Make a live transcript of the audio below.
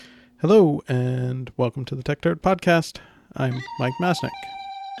Hello, and welcome to the Tech Dirt Podcast. I'm Mike Masnick.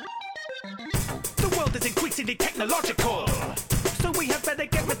 The world is increasingly technological, so we had better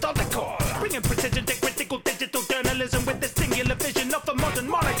get methodical. Bringing precision to critical digital journalism with the singular vision of a modern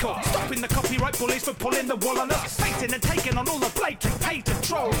monocle. Stopping the copyright bullies from pulling the wool on us. Facing and taking on all the blatant patent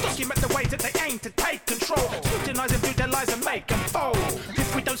trolls. Document the ways that they aim to take control. Scrutinize and view their lies and make them fold.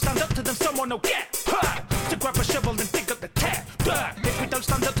 If we don't stand up to them, someone will get hurt. To grab a shovel and dig up the tech dirt. If we don't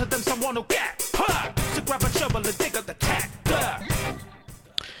stand up to them, someone will get hurt. To grab a shovel and dig up the tech dirt.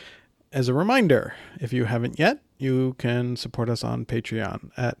 As a reminder, if you haven't yet, you can support us on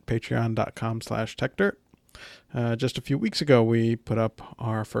Patreon at patreon.com/techdirt. Just a few weeks ago, we put up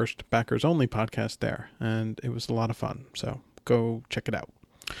our first backers only podcast there, and it was a lot of fun. So go check it out.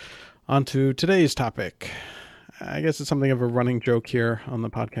 On to today's topic. I guess it's something of a running joke here on the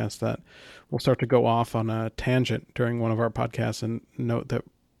podcast that we'll start to go off on a tangent during one of our podcasts and note that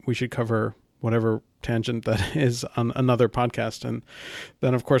we should cover whatever tangent that is on another podcast. And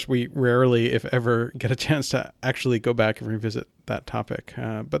then, of course, we rarely, if ever, get a chance to actually go back and revisit that topic.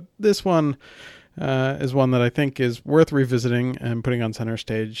 But this one is one that I think is worth revisiting and putting on center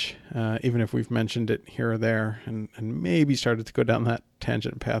stage, even if we've mentioned it here or there and maybe started to go down that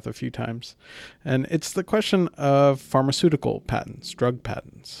tangent path a few times. And it's the question of pharmaceutical patents, drug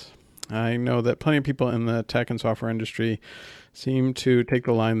patents. I know that plenty of people in the tech and software industry seem to take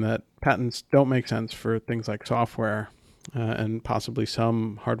the line that patents don't make sense for things like software and possibly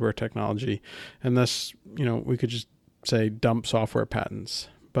some hardware technology. And thus, we could just say dump software patents.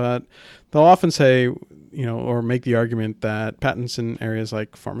 But they'll often say, or make the argument that patents in areas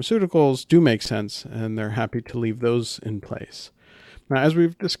like pharmaceuticals do make sense, and they're happy to leave those in place. Now, as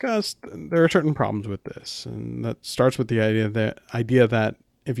we've discussed, there are certain problems with this, and that starts with the idea that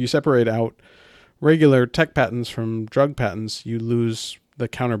if you separate out regular tech patents from drug patents, you lose the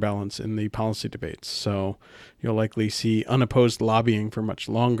counterbalance in the policy debates. So you'll likely see unopposed lobbying for much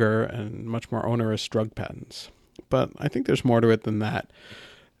longer and much more onerous drug patents. But I think there's more to it than that.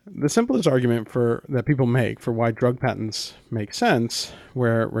 The simplest argument that people make for why drug patents make sense,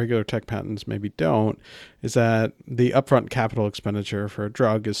 where regular tech patents maybe don't, is that the upfront capital expenditure for a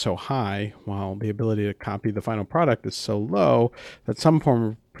drug is so high, while the ability to copy the final product is so low, that some form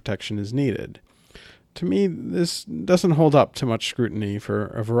of protection is needed. To me, this doesn't hold up to much scrutiny for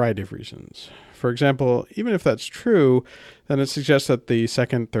a variety of reasons. For example, even if that's true, then it suggests that the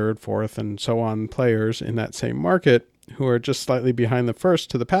second, third, fourth, and so on players in that same market, who are just slightly behind the first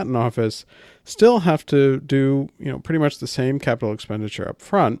to the patent office, still have to do pretty much the same capital expenditure up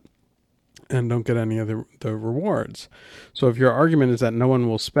front and don't get any of the rewards. So if your argument is that no one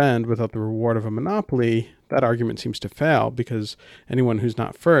will spend without the reward of a monopoly, that argument seems to fail because anyone who's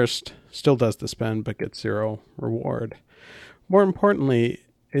not first still does the spend but gets zero reward. More importantly,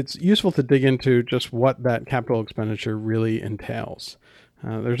 it's useful to dig into just what that capital expenditure really entails.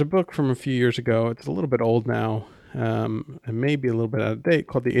 There's a book from a few years ago. It's a little bit old now, and maybe a little bit out of date,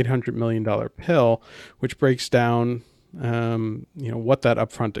 called The $800 Million Pill, which breaks down what that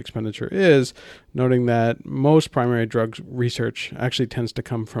upfront expenditure is, noting that most primary drug research actually tends to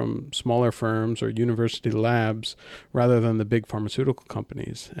come from smaller firms or university labs rather than the big pharmaceutical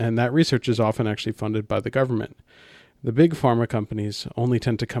companies. And that research is often actually funded by the government. The big pharma companies only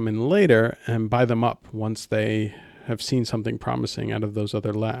tend to come in later and buy them up once they have seen something promising out of those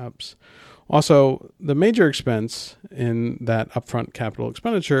other labs. Also, the major expense in that upfront capital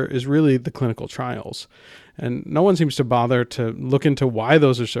expenditure is really the clinical trials. And no one seems to bother to look into why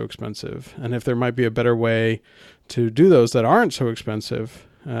those are so expensive and if there might be a better way to do those that aren't so expensive,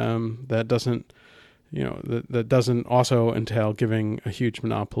 that doesn't also entail giving a huge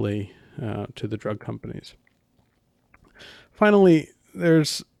monopoly to the drug companies. Finally,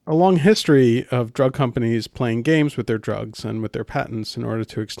 there's a long history of drug companies playing games with their drugs and with their patents in order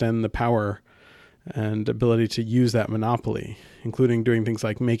to extend the power and ability to use that monopoly, including doing things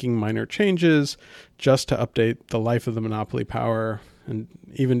like making minor changes just to update the life of the monopoly power, and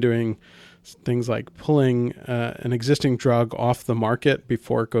even doing things like pulling an existing drug off the market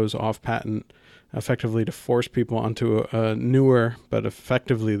before it goes off patent, effectively to force people onto a newer but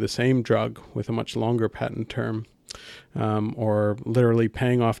effectively the same drug with a much longer patent term. Or literally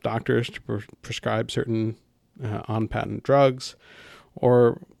paying off doctors to prescribe certain on-patent drugs.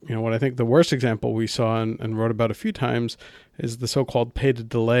 Or, what I think the worst example we saw and wrote about a few times is the so-called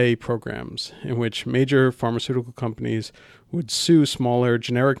pay-to-delay programs, in which major pharmaceutical companies would sue smaller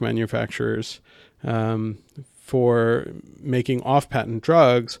generic manufacturers for making off-patent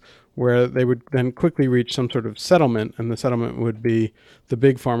drugs where they would then quickly reach some sort of settlement, and the settlement would be the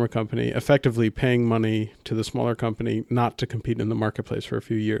big pharma company effectively paying money to the smaller company not to compete in the marketplace for a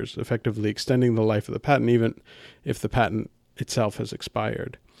few years, effectively extending the life of the patent even if the patent itself has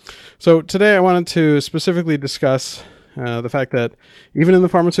expired. So today I wanted to specifically discuss the fact that even in the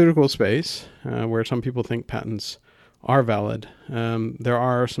pharmaceutical space, where some people think patents are valid, there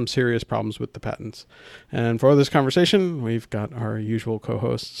are some serious problems with the patents. And for this conversation, we've got our usual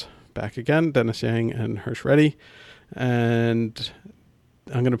co-hosts back again, Dennis Yang and Hirsch Reddy. And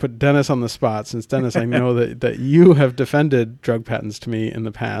I'm going to put Dennis on the spot, since Dennis, I know that you have defended drug patents to me in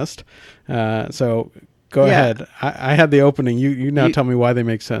the past. So go ahead. I had the opening. You now tell me why they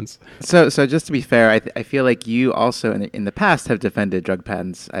make sense. So just to be fair, I feel like you also in the past have defended drug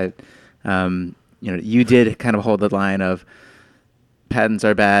patents. You did kind of hold the line of patents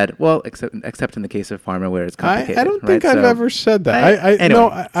are bad. Well, except in the case of pharma where it's complicated. I don't think I've ever said that.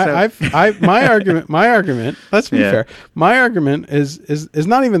 My argument. Let's be fair. My argument is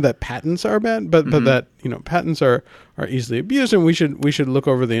not even that patents are bad, but that patents are easily abused, and we should look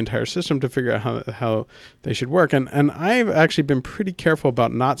over the entire system to figure out how they should work. And I've actually been pretty careful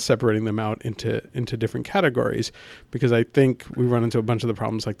about not separating them out into different categories, because I think we run into a bunch of the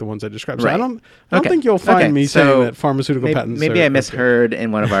problems like the ones I described. So I don't think you'll find me saying that pharmaceutical patents. Maybe I misheard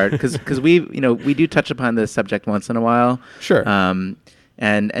in one of our because we do touch upon this subject once in a while. Sure.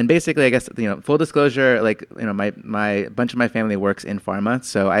 And basically, I guess, full disclosure, my bunch of my family works in pharma,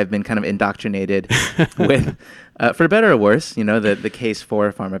 so I've been kind of indoctrinated with, for better or worse, the case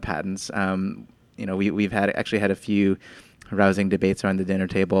for pharma patents. We've had a few rousing debates around the dinner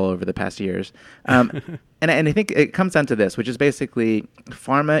table over the past years, and I think it comes down to this, which is basically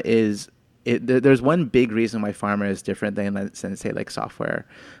pharma is. There's one big reason why pharma is different than, say, like software,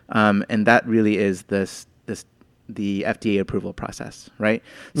 and that really is the FDA approval process, right?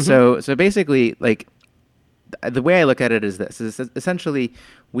 Mm-hmm. So basically, like, the way I look at it is this: is essentially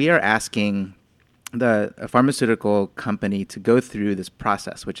we are asking a pharmaceutical company to go through this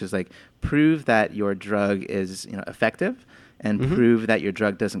process, which is like prove that your drug is effective and mm-hmm. prove that your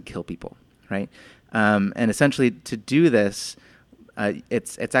drug doesn't kill people, right? And essentially, to do this,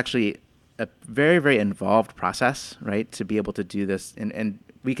 it's actually a very, very involved process, right? To be able to do this, and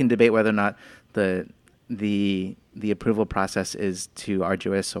we can debate whether or not the approval process is too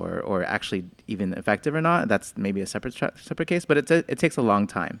arduous or actually even effective or not. That's maybe a separate case, but it takes a long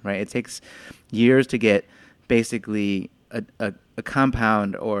time, right? It takes years to get basically a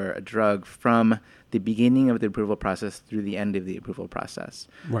compound or a drug from the beginning of the approval process through the end of the approval process.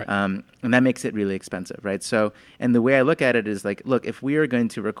 Right. And that makes it really expensive, right? So, and the way I look at it is like, look, if we are going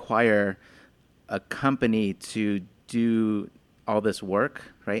to require a company to do all this work,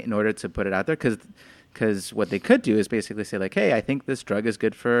 right, in order to put it out there, because what they could do is basically say like, hey, I think this drug is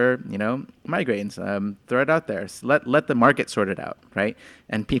good for, migraines. Throw it out there. So let the market sort it out, right?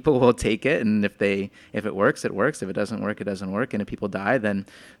 And people will take it, and if it works, it works. If it doesn't work, it doesn't work. And if people die, then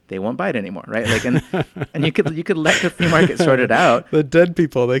they won't buy it anymore, right? Like, and you could let the free market sort it out. The dead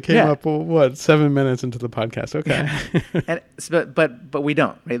people, they came up 7 minutes into the podcast. Okay. And but we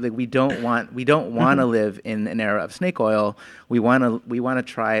don't, right? Like we don't want to live in an era of snake oil. We want to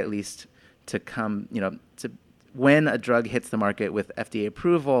try at least to come, to when a drug hits the market with FDA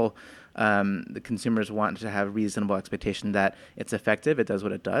approval, the consumers want to have reasonable expectation that it's effective, it does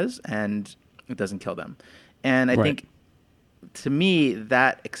what it does, and it doesn't kill them. And I think, to me,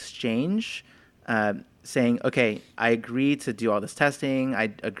 that exchange, saying, okay, I agree to do all this testing,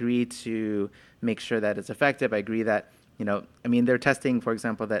 I agree to make sure that it's effective, I agree that, they're testing, for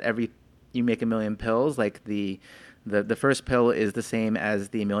example, that you make 1 million pills, like the first pill is the same as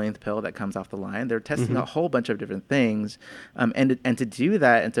the millionth pill that comes off the line. They're testing mm-hmm. a whole bunch of different things, and to do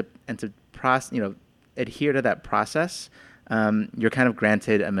that and to adhere to that process, you're kind of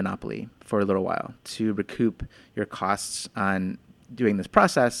granted a monopoly for a little while to recoup your costs on doing this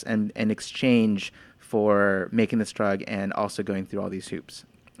process and in exchange for making this drug and also going through all these hoops.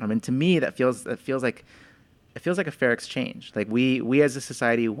 And to me, that feels like a fair exchange. Like we as a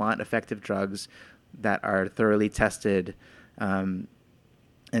society want effective drugs that are thoroughly tested, and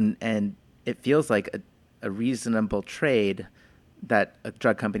it feels like a reasonable trade that a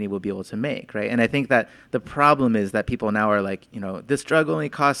drug company will be able to make, right? And I think that the problem is that people now are like, this drug only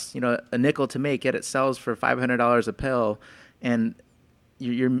costs, a nickel to make, yet it sells for $500 a pill, and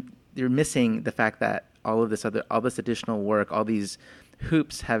you're missing the fact that all this additional work, all these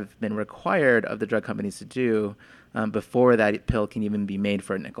hoops have been required of the drug companies to do before that pill can even be made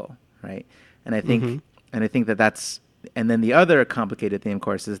for a nickel, right? And I think, mm-hmm. And then the other complicated thing, of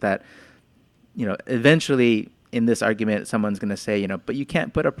course, is that, eventually in this argument, someone's going to say, but you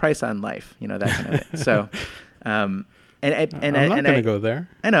can't put a price on life, that kind of thing. So, I'm not going to go there.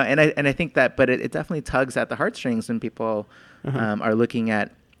 I know, and I think that, but it definitely tugs at the heartstrings when people are looking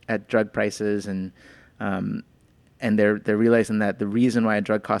at drug prices and they're realizing that the reason why a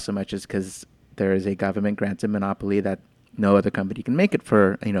drug costs so much is because there is a government granted monopoly that no other company can make it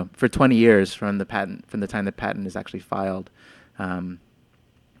for 20 years from the time the patent is actually filed. And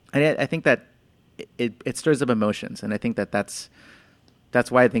I think that it stirs up emotions, and I think that's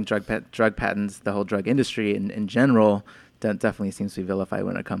why I think drug patents, the whole drug industry in general, definitely seems to be vilified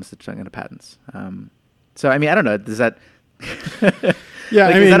when it comes to patents. So I don't know. Does that? Yeah,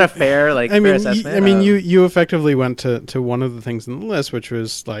 is that a fair fair assessment? You effectively went to one of the things in the list, which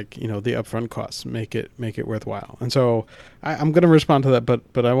was the upfront costs, make it worthwhile. And so I'm going to respond to that,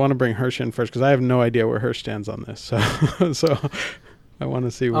 but I want to bring Hirsch in first because I have no idea where Hirsch stands on this. So I want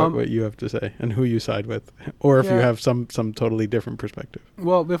to see what you have to say and who you side with, or if you have some totally different perspective.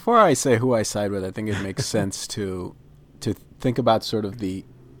 Well, before I say who I side with, I think it makes sense to think about sort of the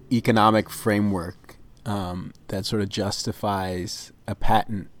economic framework that sort of justifies a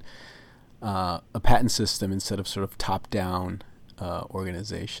patent system instead of sort of top-down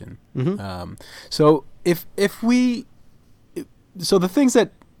organization. Mm-hmm. So the things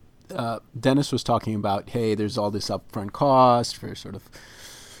that Dennis was talking about, hey, there's all this upfront cost for sort of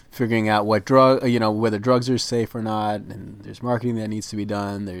figuring out what drug, whether drugs are safe or not, and there's marketing that needs to be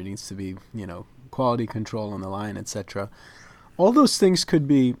done, there needs to be, quality control on the line, etc. All those things could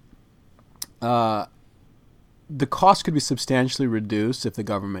be the cost could be substantially reduced if the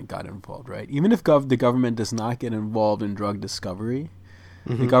government got involved, right? Even if the government does not get involved in drug discovery,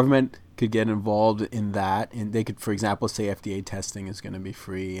 the government could get involved in that. And they could, for example, say FDA testing is going to be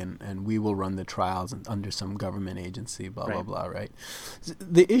free and we will run the trials under some government agency, blah, blah, blah, right?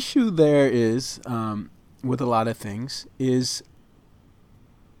 The issue there is, with a lot of things, is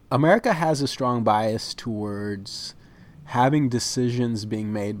America has a strong bias towards having decisions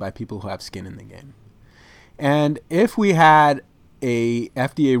being made by people who have skin in the game. And if we had a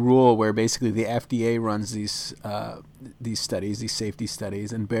FDA rule where basically the FDA runs these studies, these safety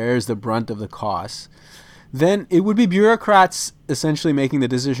studies, and bears the brunt of the costs, then it would be bureaucrats essentially making the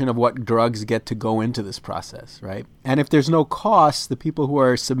decision of what drugs get to go into this process, right? And if there's no cost, the people who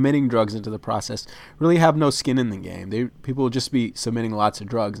are submitting drugs into the process really have no skin in the game. People will just be submitting lots of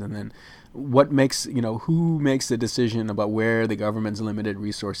drugs, and then who makes the decision about where the government's limited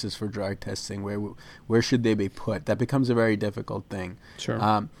resources for drug testing, where should they be put? That becomes a very difficult thing.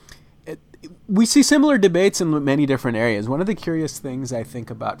 Sure. We see similar debates in many different areas. One of the curious things I think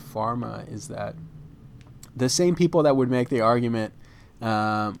about pharma is that the same people that would make the argument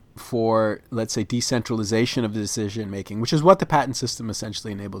for, let's say, decentralization of decision making, which is what the patent system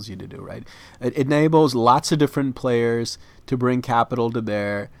essentially enables you to do, right? It enables lots of different players to bring capital to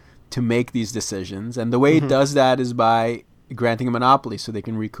bear to make these decisions, and the way it does that is by granting a monopoly so they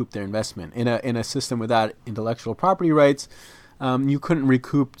can recoup their investment. In a system without intellectual property rights, you couldn't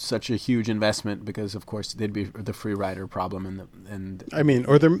recoup such a huge investment because, of course, there'd be the free rider problem,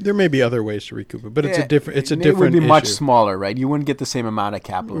 or there may be other ways to recoup it, but it's a different. It would be issue. much smaller, right? You wouldn't get the same amount of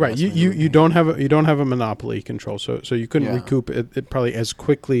capital. Right. You don't have a monopoly control, so you couldn't recoup it probably as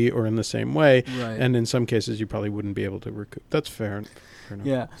quickly or in the same way, right. And in some cases you probably wouldn't be able to recoup. That's fair enough.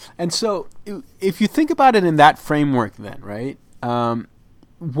 Yeah, and so if you think about it in that framework, then right. A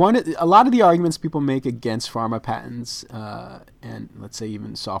lot of the arguments people make against pharma patents and let's say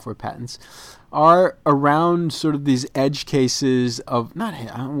even software patents are around sort of these edge cases of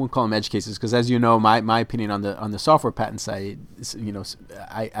I won't call them edge cases because, as you know, my opinion on the software patent side,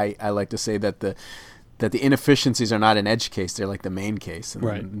 I like to say that the inefficiencies are not an edge case; they're like the main case, and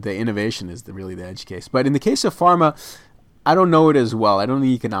right. The innovation is really the edge case. But in the case of pharma, I don't know it as well. I don't know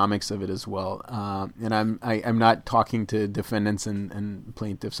the economics of it as well, and I'm not talking to defendants and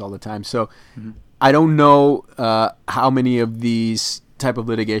plaintiffs all the time. So I don't know how many of these type of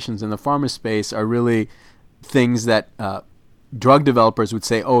litigations in the pharma space are really things that drug developers would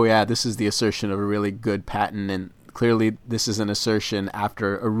say, "Oh yeah, this is the assertion of a really good patent," and clearly this is an assertion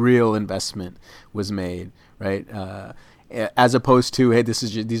after a real investment was made, right? As opposed to, hey,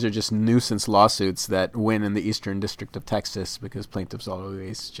 these are just nuisance lawsuits that win in the Eastern District of Texas because plaintiffs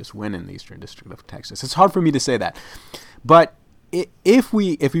always just win in the Eastern District of Texas. It's hard for me to say that, but if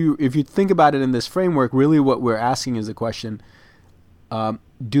you think about it in this framework, really what we're asking is the question: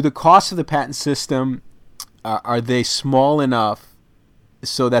 do the costs of the patent system are they small enough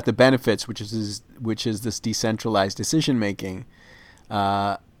so that the benefits, which is this decentralized decision making,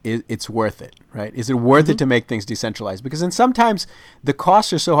 it's worth it, right? Is it worth it to make things decentralized? Because then sometimes the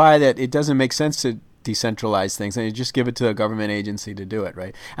costs are so high that it doesn't make sense decentralize things, and you just give it to a government agency to do it,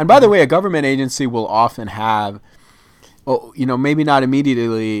 right? And by the way, a government agency will often have, maybe not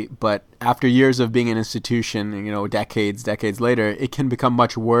immediately, but after years of being an institution, decades later, it can become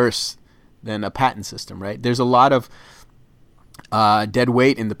much worse than a patent system, right? There's a lot of dead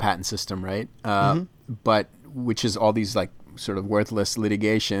weight in the patent system, right? But which is all these like sort of worthless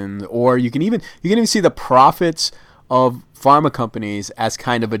litigation, or you can even see the profits of pharma companies as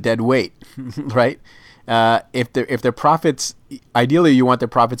kind of a dead weight, right? If their profits, ideally you want their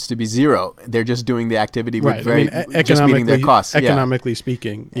profits to be zero. They're just doing the activity with just meeting their costs. Economically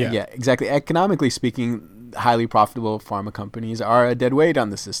speaking, yeah, exactly. Economically speaking, highly profitable pharma companies are a dead weight on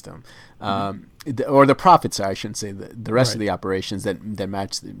the system, or the profits. I shouldn't say the rest of the operations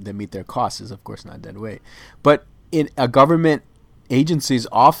that meet their costs is of course not dead weight, but in a government. Agencies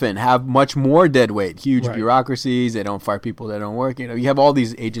often have much more dead weight, huge bureaucracies. They don't fire people that don't work. You have all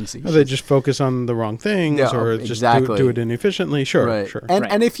these agencies. Or they just focus on the wrong things, or just do it inefficiently. Sure.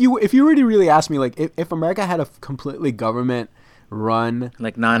 And if you were to really ask me, like, if America had a completely government-run,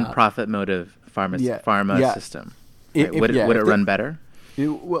 like non-profit motive pharma system, would it run better?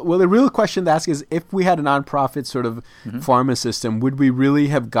 Well, the real question to ask is, if we had a non-profit sort of pharma system, would we really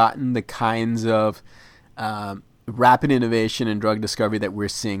have gotten the kinds of rapid innovation and drug discovery that we're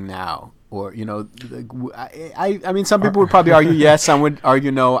seeing now? Or, I mean, some people would probably argue yes, some would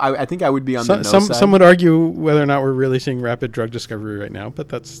argue no. I think I would be on the no side. Some would argue whether or not we're really seeing rapid drug discovery right now, but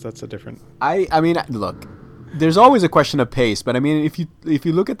that's a different. I mean, look, there's always a question of pace, but I mean, if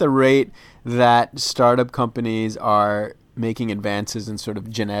you look at the rate that startup companies are making advances in sort of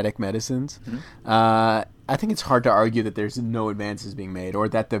genetic medicines, I think it's hard to argue that there's no advances being made, or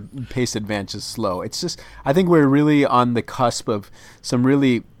that the pace advance is slow. It's just, I think we're really on the cusp of some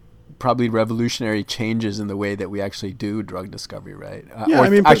really probably revolutionary changes in the way that we actually do drug discovery, right?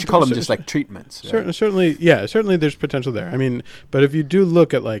 I should call them just like treatments. Right? Certainly there's potential there. I mean, but if you do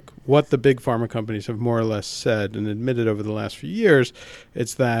look at like what the big pharma companies have more or less said and admitted over the last few years,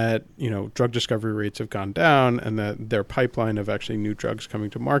 it's that, drug discovery rates have gone down, and that their pipeline of actually new drugs coming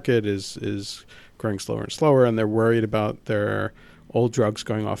to market is growing slower and slower, and they're worried about their old drugs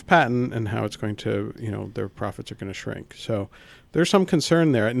going off patent and how it's going to, their profits are going to shrink. So there's some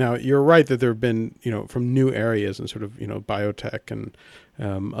concern there. Now, you're right that there have been, from new areas and sort of, biotech and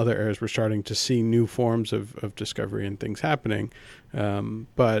other areas, we're starting to see new forms of discovery and things happening.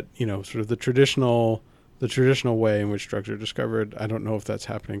 But, sort of the traditional way in which drugs are discovered, I don't know if that's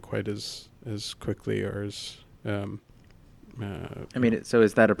happening quite as quickly or as... I mean, so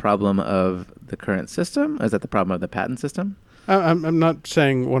is that a problem of the current system? Is that the problem of the patent system? I'm not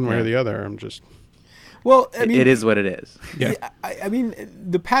saying one way or the other. I'm just... Well, I mean, it is what it is. Yeah, I mean,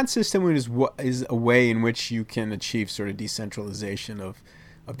 the patent system is a way in which you can achieve sort of decentralization of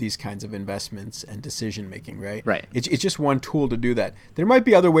these kinds of investments and decision making, right? Right. It's just one tool to do that. There might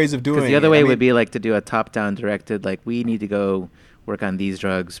be other ways of doing it. Because the other way would be like to do a top-down directed, like we need to go work on these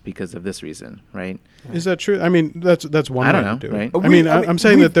drugs because of this reason, right? Is that true? I mean, that's one way to do it. Right? I'm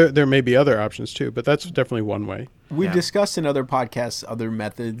saying that there may be other options too, but that's definitely one way. We've discussed in other podcasts other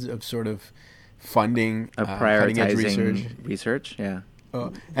methods of sort of funding of prioritizing research. Yeah.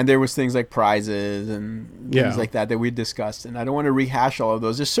 And there was things like prizes and things like that we discussed, and I don't want to rehash all of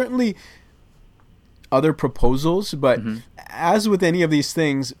those. There's certainly other proposals, but as with any of these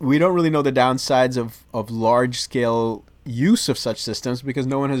things, we don't really know the downsides of large-scale use of such systems, because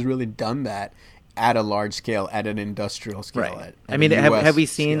no one has really done that at a large scale, at an industrial scale. Right. I mean, have we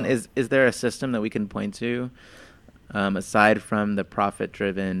seen, is there a system that we can point to, aside from the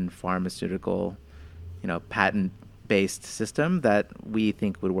profit-driven pharmaceutical, patent-based system that we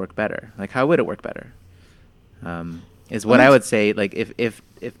think would work better? Like, how would it work better? Is what I would say. Like, if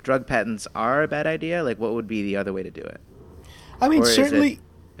drug patents are a bad idea, like, what would be the other way to do it? I mean, certainly.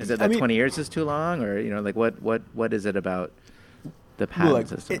 Is it that 20 years is too long, or like what is it about the patent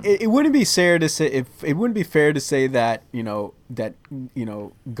system? It wouldn't be fair to say that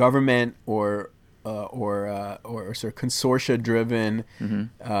government or sort of consortia driven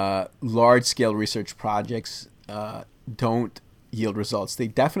large scale research projects don't yield results. They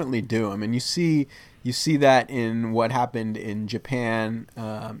definitely do. I mean, you see that in what happened in Japan,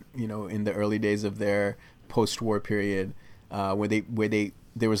 in the early days of their post-war period, where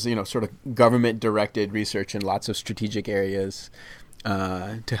there was, sort of government-directed research in lots of strategic areas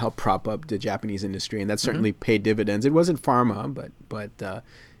to help prop up the Japanese industry, and that certainly paid dividends. It wasn't pharma, but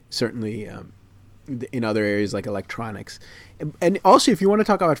certainly in other areas like electronics. And also, if you want to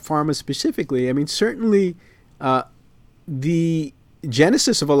talk about pharma specifically, I mean, certainly the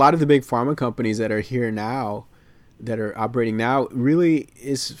genesis of a lot of the big pharma companies that are here now, that are operating now, really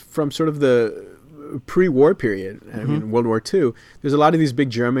is from sort of the pre-war period. I mean, World War II. There's a lot of these big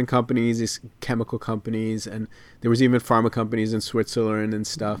German companies, these chemical companies, and there was even pharma companies in Switzerland and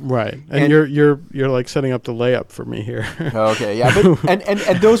stuff. Right, and you're like setting up the layup for me here. Okay, yeah, but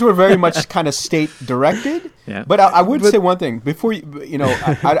and those were very much kind of state directed. Yeah. But I would say one thing before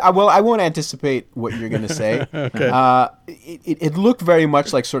I won't anticipate what you're going to say. Okay. It looked very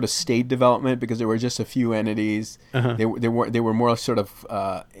much like sort of state development because there were just a few entities. They were more sort of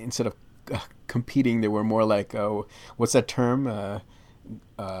instead of competing, they were more like what's that term?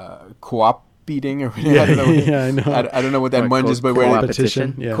 Co-opting or whatever. I know. I don't know what that munge is, but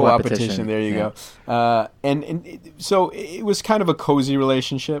co-opetition. Yeah. Co-opetition. There you go. So it was kind of a cozy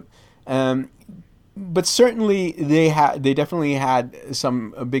relationship. But certainly they definitely had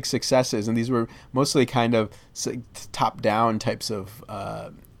some big successes, and these were mostly kind of top-down types of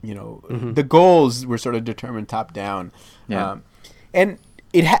the goals were sort of determined top-down. Yeah. And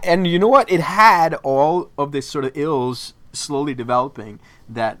you know what? It had all of this sort of ills slowly developing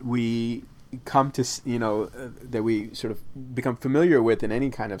that we come to that we sort of become familiar with in any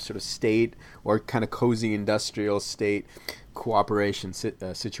kind of sort of state or kind of cozy industrial state cooperation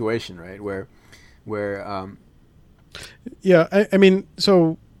situation, right? Where I mean,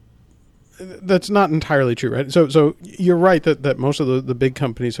 so that's not entirely true, right? So you're right that most of the big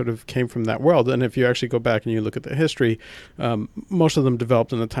companies sort of came from that world, and if you actually go back and you look at the history, most of them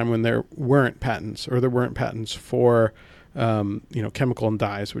developed in a time when there weren't patents for chemical and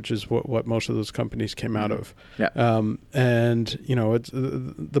dyes, which is what most of those companies came out of. Yeah. And it's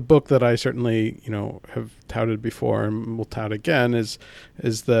the book that I certainly have touted before and will tout again is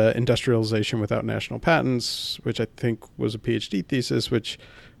the Industrialization Without National Patents, which I think was a PhD thesis, which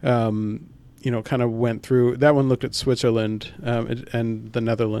kind of went through. That one looked at Switzerland and the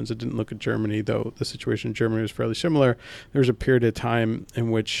Netherlands. It didn't look at Germany, though the situation in Germany was fairly similar. There was a period of time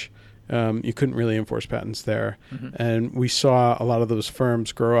in which you couldn't really enforce patents there. And we saw a lot of those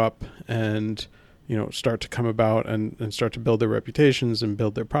firms grow up and, start to come about and start to build their reputations and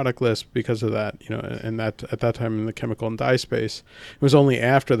build their product list because of that, and that at that time in the chemical and dye space, it was only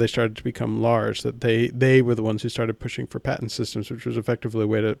after they started to become large that they were the ones who started pushing for patent systems, which was effectively a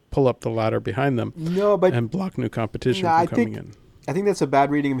way to pull up the ladder behind them and block new competition from coming in. I think that's a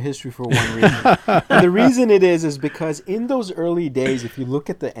bad reading of history for one reason. And the reason it is because in those early days, if you look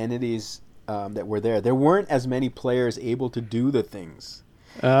at the entities that were there weren't as many players able to do the things.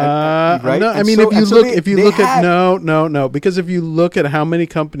 Right? No, I mean, because if you look at how many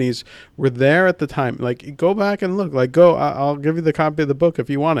companies were there at the time, like go back and look, I'll give you the copy of the book if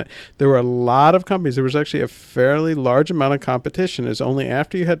you want it. There were a lot of companies. There was actually a fairly large amount of competition. It's only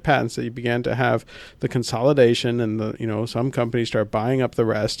after you had patents that you began to have the consolidation and some companies start buying up the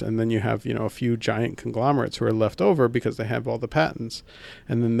rest. And then you have, a few giant conglomerates who are left over because they have all the patents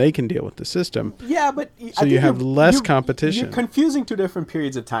and then they can deal with the system. Yeah, but so you have less competition. You're confusing two different periods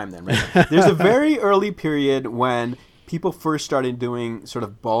of time then, right? There's a very early period when people first started doing sort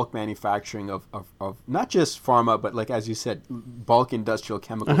of bulk manufacturing of not just pharma, but like, as you said, bulk industrial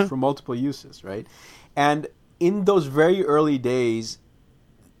chemicals for multiple uses, right? And in those very early days,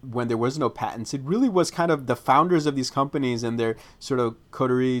 when there was no patents, it really was kind of the founders of these companies and their sort of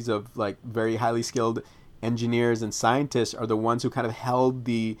coteries of like very highly skilled engineers and scientists are the ones who kind of held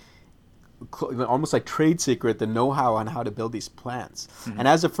the almost like trade secret, the know-how on how to build these plants. And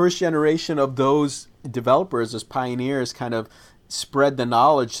as the first generation of those developers, those pioneers kind of spread the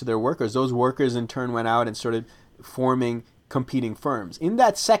knowledge to their workers, those workers in turn went out and started forming competing firms. In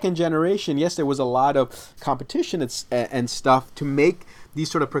that second generation, yes, there was a lot of competition and stuff to make these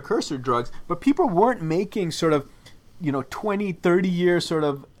sort of precursor drugs, but people weren't making sort of 20, 30 year sort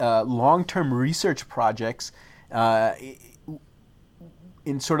of long-term research projects and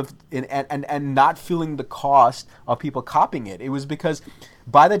not feeling the cost of people copying it. It was because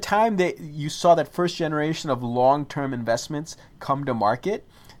by the time you saw that first generation of long-term investments come to market,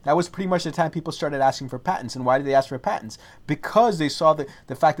 that was pretty much the time people started asking for patents. And why did they ask for patents? Because they saw the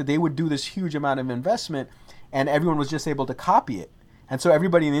fact that they would do this huge amount of investment and everyone was just able to copy it. And so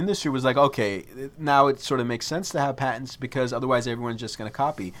everybody in the industry was like, okay, now it sort of makes sense to have patents because otherwise everyone's just going to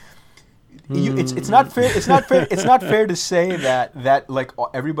copy. It's not fair. It's not fair to say that like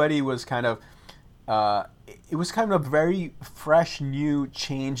everybody was kind of. It was kind of a very fresh, new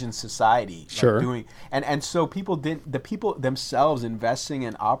change in society. Sure. And so people themselves investing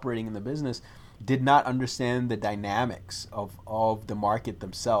and operating in the business, did not understand the dynamics of the market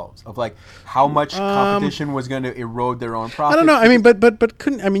themselves, of like how much competition was going to erode their own profits. I don't know. I mean, but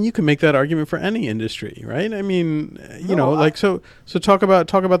couldn't, I mean, you can make that argument for any industry, right? I mean, so talk about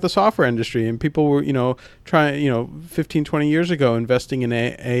the software industry, and people were, trying, 15, 20 years ago investing in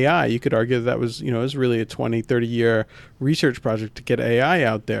AI. You could argue that was, it was really a 20, 30 year research project to get AI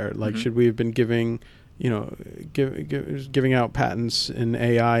out there. Like, should we have been giving out patents in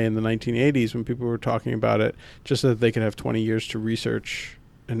AI in the 1980s when people were talking about it, just so that they could have 20 years to research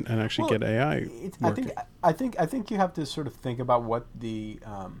and actually get AI working? I think you have to sort of think about what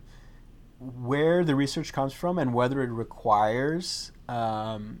where the research comes from and whether it requires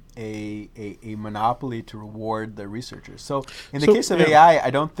a monopoly to reward the researchers. So in the case of AI,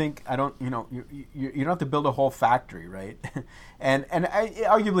 you don't have to build a whole factory, right? and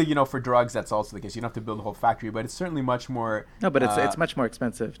arguably, for drugs, that's also the case. You don't have to build a whole factory, but it's certainly much more. No, but it's much more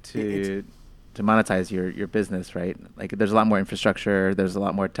expensive to monetize your business, right? Like, there's a lot more infrastructure, there's a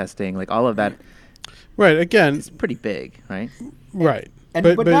lot more testing, like all of that. Right. Again, it's pretty big, right? Right.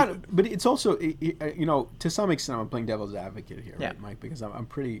 But it's also, to some extent, I'm playing devil's advocate here, right, Mike? Because I'm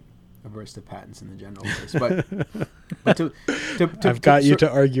pretty averse to patents in the general case. But I've got you to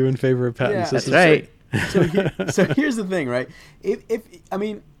argue in favor of patents. Yeah, that's right. So here's the thing, right?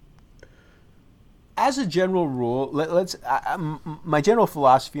 As a general rule, my general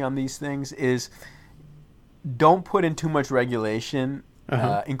philosophy on these things is don't put in too much regulation,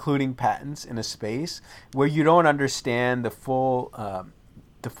 including patents, in a space where you don't understand the full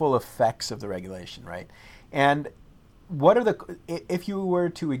effects of the regulation, right? And if you were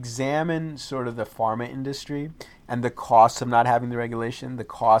to examine sort of the pharma industry and the costs of not having the regulation, the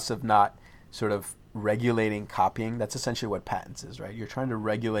costs of not sort of regulating copying, that's essentially what patents is, right? You're trying to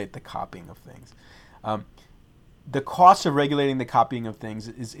regulate the copying of things. The cost of regulating the copying of things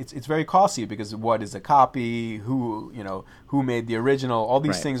it's very costly, because what is a copy? Who made the original? All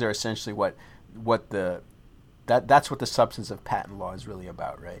these things are essentially that's what the substance of patent law is really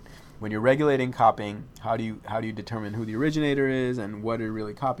about, right? When you're regulating copying, how do you determine who the originator is and what it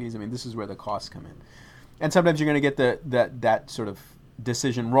really copies? I mean, this is where the costs come in, and sometimes you're going to get that sort of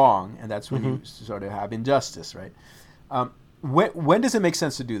decision wrong, and that's when you sort of have injustice, right? When does it make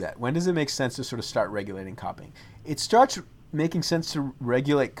sense to do that? When does it make sense to sort of start regulating copying? It starts making sense to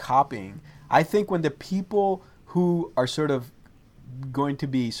regulate copying, I think, when the people who are sort of going to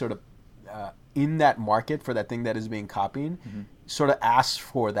be sort of in that market for that thing that is being copied sort of ask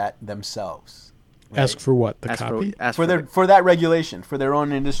for that themselves. Right? Ask for what? The copy? For that regulation, for their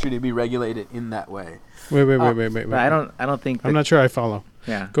own industry to be regulated in that way. Wait. I don't think. I'm not sure I follow.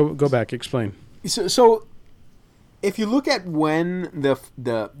 Yeah. Go back. Explain. So if you look at when the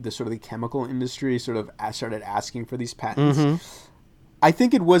sort of the chemical industry sort of started asking for these patents, I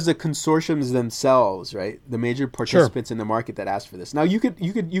think it was the consortiums themselves, right? The major participants in the market that asked for this. Now you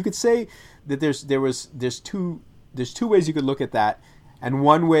could say that there's two ways you could look at that. And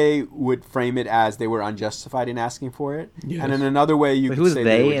one way would frame it as they were unjustified in asking for it, and in another way you could say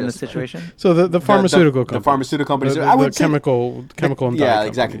they were in the justified. situation. So the pharmaceutical companies. The pharmaceutical companies. The chemical and yeah, dye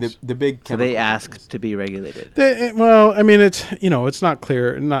exactly. companies. The big. So they asked to be regulated. It's not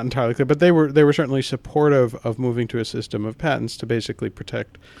clear, not entirely clear, but they were certainly supportive of moving to a system of patents to basically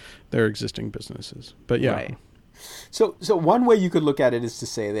protect their existing businesses. But yeah. Right. So one way you could look at it is to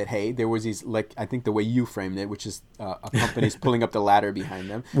say that, hey, there was these, like, I think the way you framed it, which is a company's pulling up the ladder behind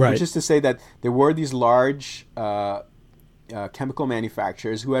them, right. Which is to say that there were these large chemical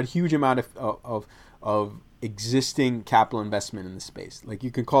manufacturers who had a huge amount of existing capital investment in the space. Like,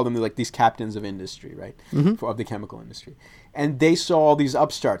 you could call them like these captains of industry, right, of the chemical industry. And they saw all these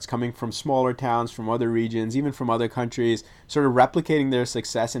upstarts coming from smaller towns, from other regions, even from other countries, sort of replicating their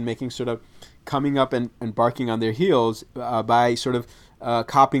success and making sort of coming up and barking on their heels by sort of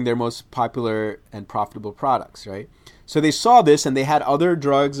copying their most popular and profitable products, right? So they saw this, and they had other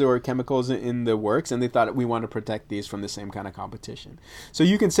drugs or chemicals in the works, and they thought, we want to protect these from the same kind of competition. So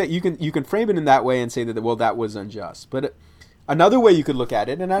you can say you can frame it in that way and say that, well, that was unjust. But another way you could look at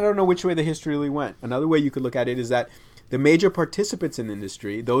it, and I don't know which way the history really went. Another way you could look at it is that the major participants in the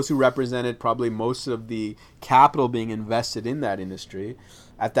industry, those who represented probably most of the capital being invested in that industry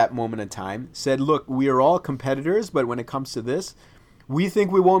at that moment in time, said, look, we are all competitors, but when it comes to this, we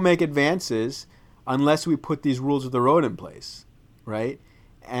think we won't make advances unless we put these rules of the road in place, right?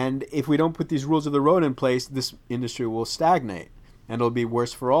 And if we don't put these rules of the road in place, this industry will stagnate, and it'll be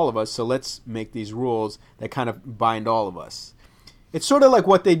worse for all of us. So let's make these rules that kind of bind all of us. It's sort of like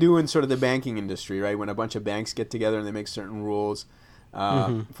what they do in sort of the banking industry, right? When a bunch of banks get together and they make certain rules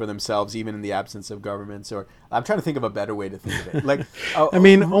for themselves, even in the absence of governments. Or I'm trying to think of a better way to think of it. Like, I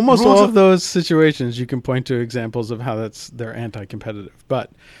mean, almost all of those situations you can point to examples of how they're anti-competitive,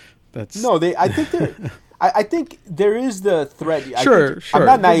 but that's no. I think they're. I think there is the threat. Sure. I'm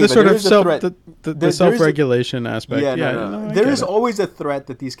not naive, the but sort there of is a threat. the self-regulation aspect. Yeah, no, there is always a threat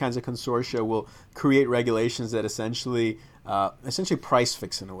that these kinds of consortia will create regulations that essentially price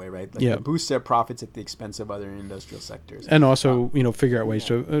fix in a way, right? Like boost their profits at the expense of other industrial sectors, and also figure out ways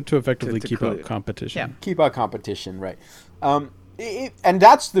to effectively keep out competition. Yeah. Keep out competition, right? And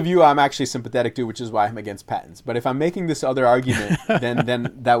that's the view I'm actually sympathetic to, which is why I'm against patents. But if I'm making this other argument,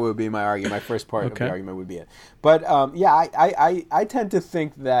 then that would be my argument. My first part of the argument would be it. But I tend to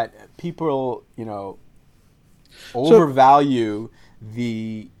think that people, overvalue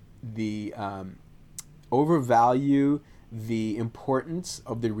the importance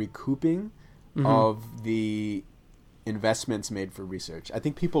of the recouping of the investments made for research. I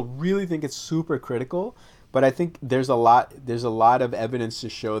think people really think it's super critical. But I think there's a lot of evidence to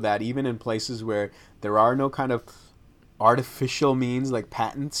show that even in places where there are no kind of artificial means like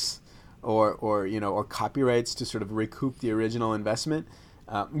patents or copyrights to sort of recoup the original investment,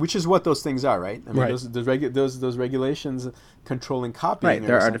 which is what those things are, right? I mean, those regulations controlling copying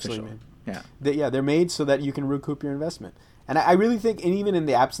they're artificial. They're made so that you can recoup your investment. And I really think, and even in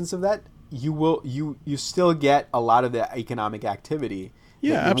the absence of that, you still get a lot of the economic activity.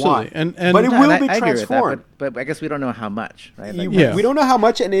 Yeah, absolutely. But it will be transformed. But I guess we don't know how much, right? We don't know how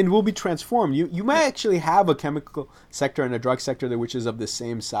much, and it will be transformed. You might actually have a chemical sector and a drug sector which is of the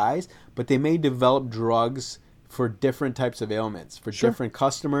same size, but they may develop drugs for different types of ailments, for different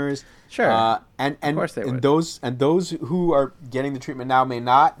customers. Sure. And of course they would. those who are getting the treatment now may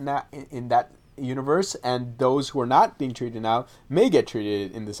not in that universe, and those who are not being treated now may get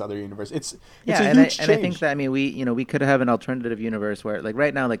treated in this other universe. It's a huge change. And I think that we could have an alternative universe where, like,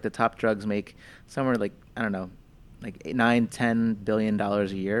 right now, like, the top drugs make somewhere like, I don't know, like $9-10 billion a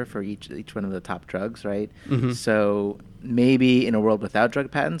year for each one of the top drugs, right? Mm-hmm. So maybe in a world without drug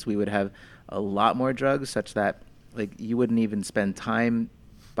patents, we would have a lot more drugs, such that, like, you wouldn't even spend time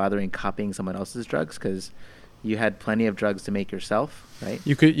bothering copying someone else's drugs because you had plenty of drugs to make yourself, right?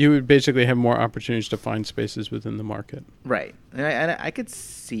 You would basically have more opportunities to find spaces within the market, right? And I could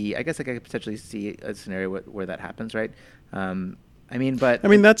see, I guess, I could potentially see a scenario where that happens, right? That's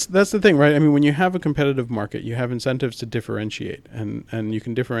the thing, right? I mean, when you have a competitive market, you have incentives to differentiate, and you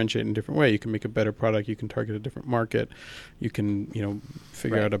can differentiate in a different way. You can make a better product. You can target a different market. You can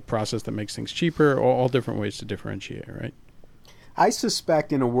figure out a process that makes things cheaper. All different ways to differentiate, right? I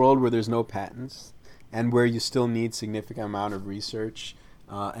suspect in a world where there's no patents, and where you still need significant amount of research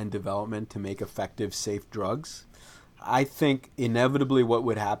and development to make effective, safe drugs, I think inevitably what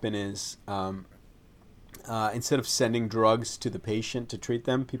would happen is instead of sending drugs to the patient to treat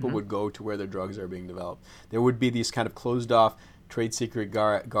them, people would go to where their drugs are being developed. There would be these kind of closed-off, trade secret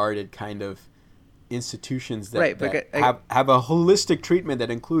guarded kind of institutions that have a holistic treatment that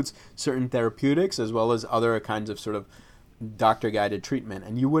includes certain therapeutics as well as other kinds of sort of doctor-guided treatment,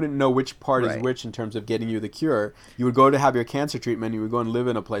 and you wouldn't know which part is which in terms of getting you the cure. You would go to have your cancer treatment, you would go and live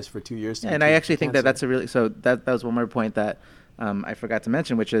in a place for 2 years. And I actually think that's a really, so that was one more point that I forgot to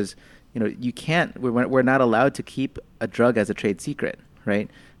mention, which is, you can't, we're not allowed to keep a drug as a trade secret,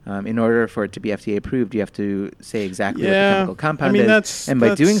 right? In order for it to be FDA approved, you have to say exactly what the chemical compound is, and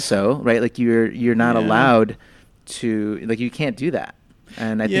by doing so, right, like you're not allowed to, like, you can't do that.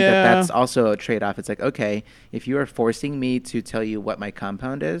 And I think that's also a trade-off. It's like, okay, if you are forcing me to tell you what my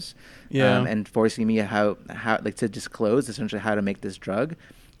compound is, and forcing me how like to disclose essentially how to make this drug,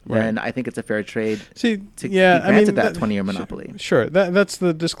 then I think it's a fair trade to be granted that 20-year monopoly. Sure, that's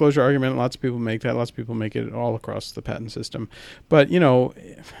the disclosure argument. Lots of people make that. Lots of people make it all across the patent system. But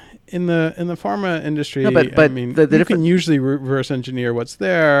in the pharma industry, you can usually reverse engineer what's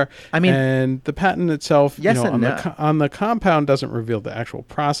there. And the patent itself, on the compound doesn't reveal the actual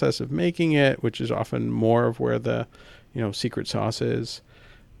process of making it, which is often more of where the secret sauce is.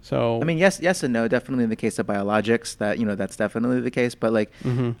 So yes and no. Definitely in the case of biologics, that's definitely the case. But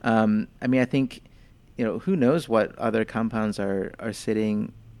I think who knows what other compounds are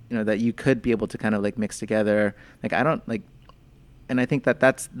sitting, that you could be able to kind of like mix together. Like I don't like. And I think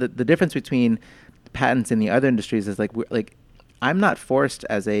that's the difference between patents in the other industries is like I'm not forced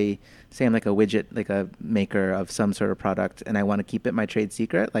as I'm like a widget, like a maker of some sort of product, and I want to keep it my trade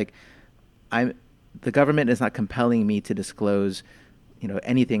secret. Like the government is not compelling me to disclose,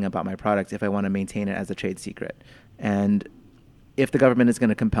 anything about my product if I want to maintain it as a trade secret. And if the government is going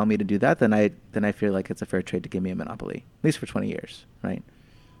to compel me to do that, then I feel like it's a fair trade to give me a monopoly, at least for 20 years, right?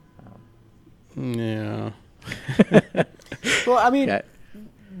 Yeah. Well, I mean, Yeah.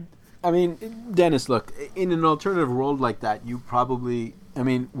 Dennis, look, in an alternative world like that, you probably,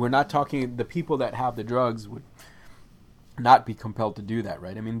 we're not talking, the people that have the drugs would not be compelled to do that,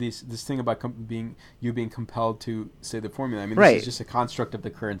 right? I mean, this thing about being compelled to say the formula, this Right. is just a construct of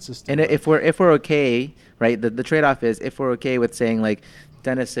the current system. And right? if we're okay, right? The trade-off is if we're okay with saying like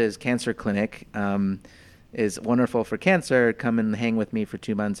Dennis's cancer clinic is wonderful for cancer, come and hang with me for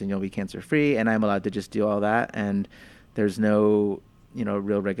 2 months and you'll be cancer free, and I'm allowed to just do all that, and there's no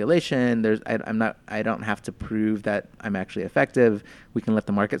real regulation. I don't have to prove that I'm actually effective. We can let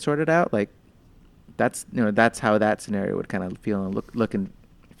the market sort it out. Like that's how that scenario would kind of feel and look and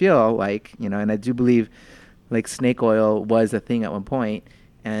feel like, and I do believe like snake oil was a thing at one point,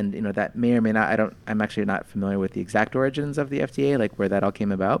 and that may or may not, I'm actually not familiar with the exact origins of the FDA, like where that all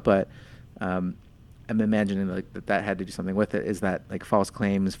came about, but I'm imagining like that had to do something with it. Is that like false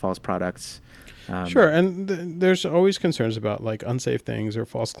claims, false products? Sure, and there's always concerns about like unsafe things or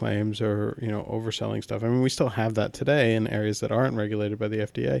false claims or overselling stuff. I mean, we still have that today in areas that aren't regulated by the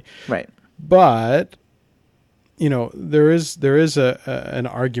FDA. Right. But there is an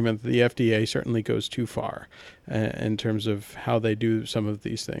argument that the FDA certainly goes too far in terms of how they do some of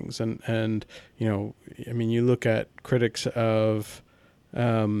these things, and you look at critics of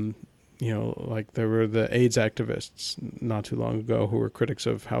like there were the AIDS activists not too long ago who were critics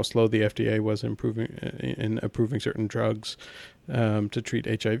of how slow the FDA was in approving certain drugs to treat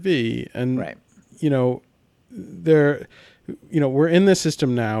HIV. And, Right. We're in this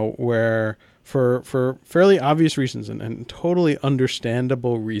system now where for fairly obvious reasons and totally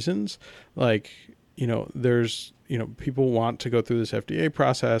understandable reasons, like, there's, people want to go through this FDA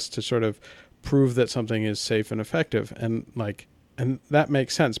process to sort of prove that something is safe and effective. And that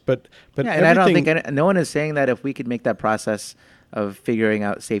makes sense, but yeah, and I don't think no one is saying that if we could make that process of figuring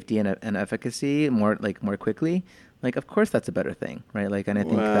out safety and efficacy more quickly, like of course that's a better thing, right? Like, and I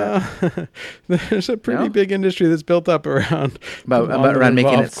think that there's a pretty big industry that's built up around around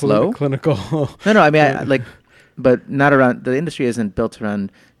making it slow, clinical. No, I mean but not around. The industry isn't built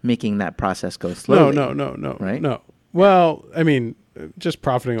around making that process go slowly. No, right? No. Well, I mean, just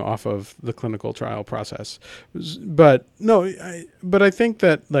profiting off of the clinical trial process. But no, but I think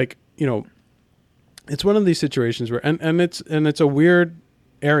that it's one of these situations where, and it's a weird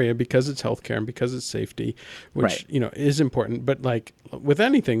area because it's healthcare and because it's safety, which, right. Is important. But like with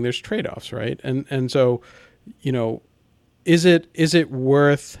anything, there's trade-offs, right? And so, is it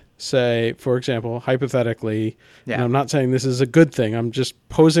worth, say, for example, hypothetically, and I'm not saying this is a good thing, I'm just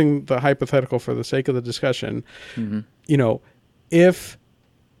posing the hypothetical for the sake of the discussion, if,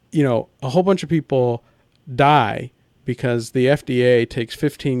 a whole bunch of people die because the FDA takes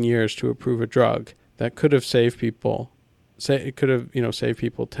 15 years to approve a drug that could have saved people, saved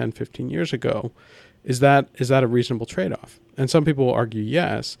people 10, 15 years ago, is that a reasonable trade-off? And some people will argue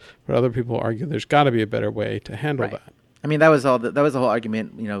yes, but other people will argue there's got to be a better way to handle that. I mean, that was the whole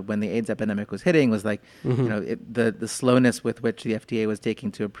argument, when the AIDS epidemic was hitting, was like, the slowness with which the FDA was taking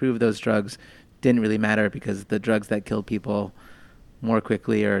to approve those drugs didn't really matter because the drugs that killed people more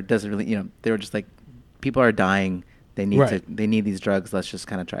quickly or doesn't really, they were just like, people are dying. They need they need these drugs. Let's just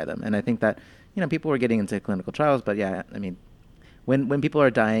kind of try them. And I think that, people were getting into clinical trials, but yeah, I mean, when people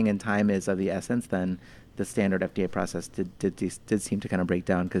are dying and time is of the essence, then the standard FDA process did seem to kind of break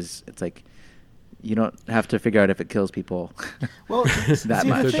down, because it's like, you don't have to figure out if it kills people. Well, that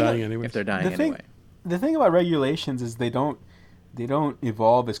much. If they're dying anyway. If they're dying anyway. The thing about regulations is they don't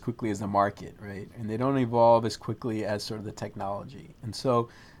evolve as quickly as the market, right? And they don't evolve as quickly as sort of the technology. And so,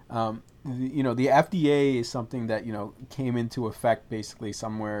 the FDA is something that, came into effect basically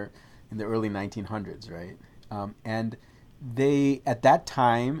somewhere in the early 1900s, right? And they, at that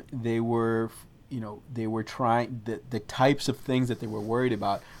time, they were trying, the types of things that they were worried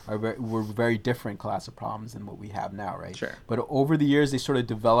about were very different class of problems than what we have now, right? Sure. But over the years, they sort of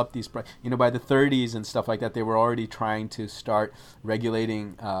developed these, by the 30s and stuff like that, they were already trying to start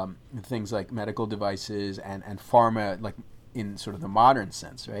regulating things like medical devices and pharma, like in sort of the modern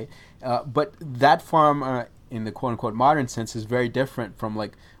sense, right? But that pharma in the quote-unquote modern sense is very different from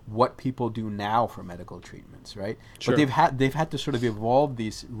like what people do now for medical treatments, right? Sure. But they've had to sort of evolve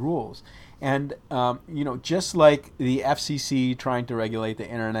these rules. And, just like the FCC trying to regulate the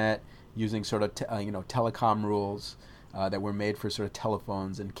internet using sort of, telecom rules that were made for sort of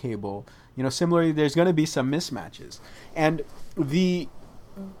telephones and cable, similarly, there's going to be some mismatches. And the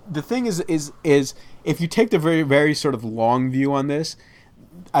thing is if you take the very, very sort of long view on this,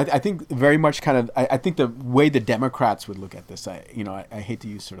 I think very much kind of, I think the way the Democrats would look at this, I hate to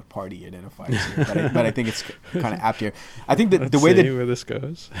use sort of party identifiers here, but I think it's kind of apt here. I think that the way that where this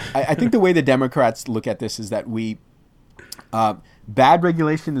goes. I think the way the Democrats look at this is that bad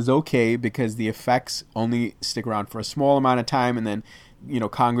regulation is okay because the effects only stick around for a small amount of time, and then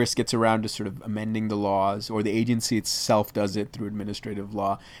Congress gets around to sort of amending the laws, or the agency itself does it through administrative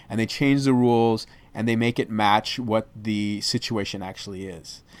law, and they change the rules and they make it match what the situation actually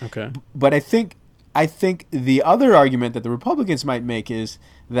is. Okay. But I think the other argument that the Republicans might make is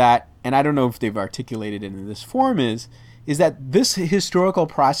that, and I don't know if they've articulated it in this form, is that this historical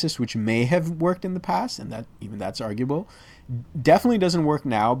process, which may have worked in the past, and that even that's arguable, definitely doesn't work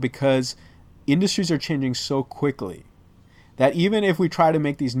now because industries are changing so quickly that even if we try to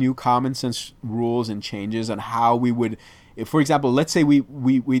make these new common sense rules and changes on how we would, if, for example, let's say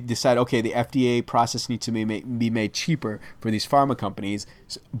we decide, okay, the FDA process needs to be made cheaper for these pharma companies,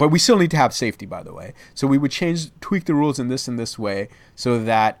 but we still need to have safety, by the way. So we would tweak the rules in this way so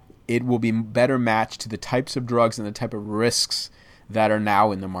that it will be better matched to the types of drugs and the type of risks that are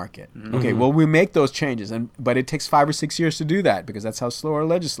now in the market. Mm-hmm. Okay, well, we make those changes, but it takes 5 or 6 years to do that because that's how slow our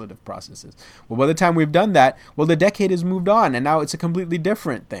legislative process is. Well, by the time we've done that, the decade has moved on, and now it's a completely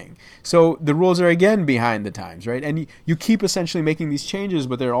different thing. So the rules are again behind the times, right? And you keep essentially making these changes,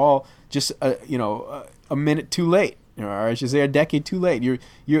 but they're all just a minute too late, or I should say a decade too late. You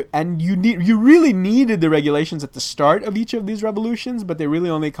really needed the regulations at the start of each of these revolutions, but they really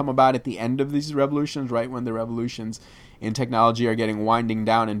only come about at the end of these revolutions, right when the revolutions in technology are winding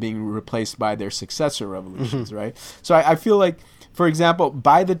down and being replaced by their successor revolutions, right? So I feel like, for example,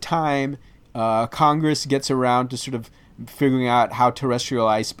 by the time Congress gets around to sort of figuring out how terrestrial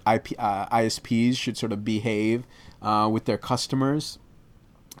ISPs should sort of behave with their customers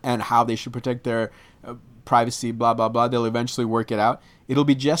and how they should protect their privacy, blah, blah, blah, they'll eventually work it out. It'll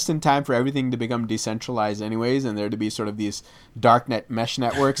be just in time for everything to become decentralized anyways, and there to be sort of these darknet mesh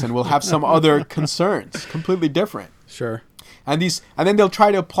networks, and we'll have some other concerns, completely different. Sure. And then they'll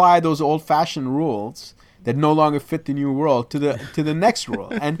try to apply those old-fashioned rules that no longer fit the new world to the next rule,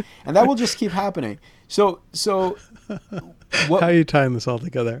 and that will just keep happening. So how are you tying this all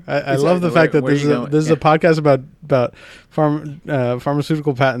together? I love the fact that this is a podcast about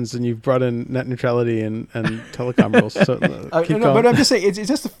pharmaceutical patents, and you've brought in net neutrality and telecom rules. So but I'm just saying it's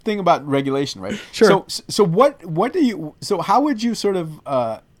just a thing about regulation, right? Sure. So how would you sort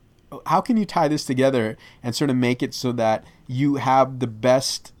of how can you tie this together and sort of make it so that you have the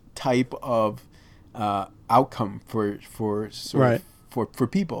best type of outcome for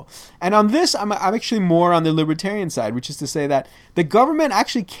people? And on this, I'm actually more on the libertarian side, which is to say that the government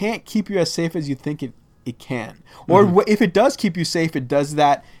actually can't keep you as safe as you think it can. Or if it does keep you safe, it does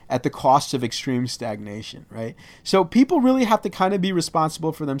that at the cost of extreme stagnation, right? So people really have to kind of be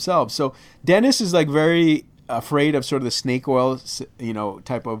responsible for themselves. So Dennis is very afraid of sort of the snake oil,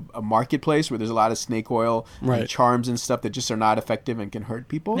 type of a marketplace where there's a lot of snake oil and charms and stuff that just are not effective and can hurt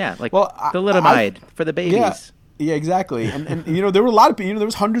people. Yeah, like thalidomide for the babies. Yeah, exactly. And there were a lot of people, there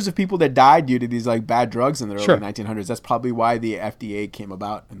was hundreds of people that died due to these bad drugs in the early 1900s. That's probably why the FDA came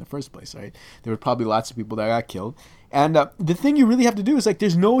about in the first place, right? There were probably lots of people that got killed. And the thing you really have to do is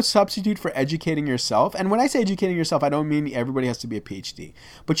there's no substitute for educating yourself. And when I say educating yourself, I don't mean everybody has to be a PhD,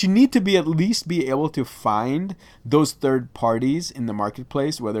 but you need to at least be able to find those third parties in the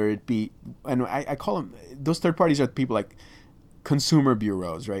marketplace, whether it be, and I call them, those third parties are people like consumer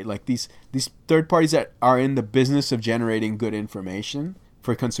bureaus, right? Like these third parties that are in the business of generating good information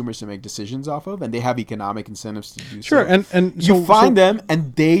for consumers to make decisions off of, and they have economic incentives to do so. Sure, and you find them,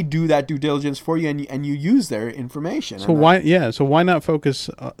 and they do that due diligence for you, and you use their information. So why not focus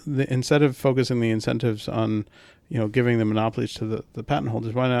instead of focusing the incentives on giving the monopolies to the patent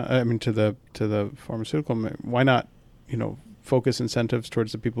holders? Why not? I mean, to the pharmaceutical. Why not focus incentives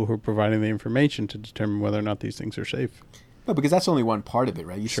towards the people who are providing the information to determine whether or not these things are safe? No, because that's only one part of it,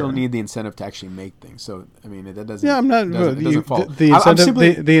 right? You still need the incentive to actually make things. So, I mean, that doesn't. Yeah, I'm not. It doesn't fall.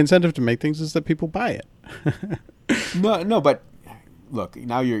 The incentive to make things is that people buy it. No, but look,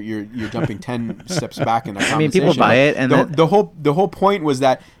 now you're jumping 10 steps back in the conversation. I mean, people buy it, and the whole point was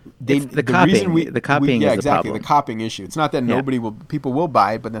that the copying is the problem. The copying issue. It's not that people will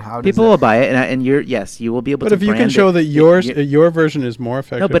buy it, but then how does people will buy it, and you will be able to. But if you can show that your version is more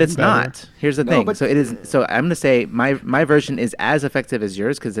effective, no, but it's not. Here's the thing. So it is. So I'm going to say my version is as effective as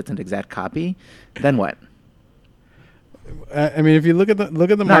yours because it's an exact copy. Then what? I mean, if you look at the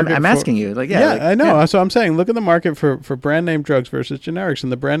market, I'm asking you. I know. Yeah. So I'm saying, look at the market for brand name drugs versus generics,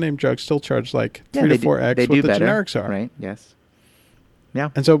 and the brand name drugs still charge 3 to 4x what the generics are. Right. Yes. Yeah.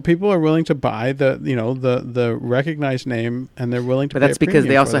 And so people are willing to buy the recognized name, and they're willing to. But pay that's a because they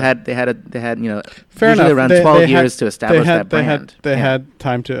premium also for that. they had Fair usually enough. around They 12 had- years to establish that brand. They Yeah. had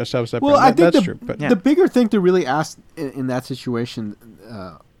time to establish that Well, brand. I think That's true. But Yeah. the bigger thing to really ask in that situation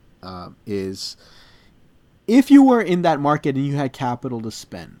is, if you were in that market and you had capital to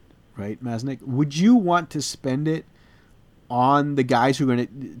spend, right, Masnick, would you want to spend it on the guys who are going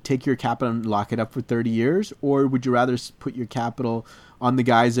to take your capital and lock it up for 30 years? Or would you rather put your capital on the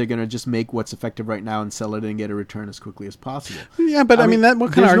guys that are going to just make what's effective right now and sell it and get a return as quickly as possible? Yeah, but I mean that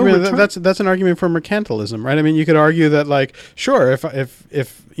what kind of there's no argument? return. That's an argument for mercantilism, right? I mean, you could argue that, like, sure,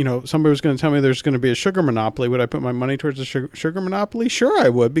 if somebody was going to tell me there's going to be a sugar monopoly, would I put my money towards a sugar monopoly? Sure, I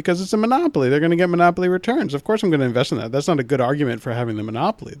would, because it's a monopoly. They're going to get monopoly returns. Of course, I'm going to invest in that. That's not a good argument for having the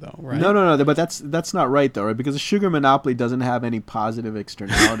monopoly, though, right? No, but that's not right, though, right? Because a sugar monopoly doesn't have any positive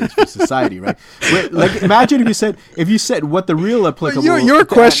externalities for society, right? Like, imagine if you said what the real applicable. Your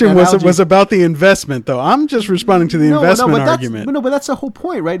question analogy- was about the investment, though. I'm just responding to the investment argument. But that's the whole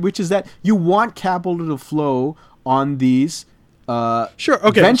point, right? Which is that you want capital to flow on these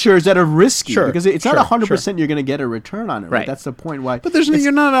ventures that are risky, because it's not 100% you're going to get a return on it, right? That's the point why. But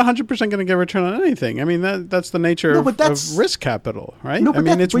you're not 100% going to get a return on anything. I mean, that's the nature of risk capital, right? No, but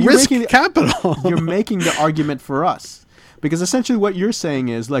it's risk capital. You're making the argument for us, because essentially what you're saying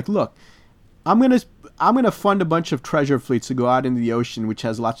is, like, look, I'm gonna fund a bunch of treasure fleets to go out into the ocean, which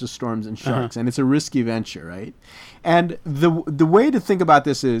has lots of storms and sharks, and it's a risky venture, right? And the way to think about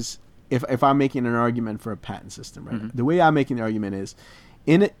this is, if I'm making an argument for a patent system, right? The way I'm making the argument is,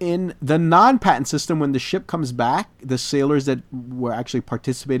 in the non-patent system, when the ship comes back, the sailors that were actually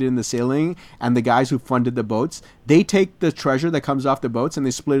participated in the sailing and the guys who funded the boats, they take the treasure that comes off the boats and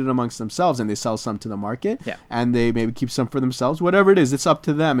they split it amongst themselves, and they sell some to the market, and they maybe keep some for themselves. Whatever it is, it's up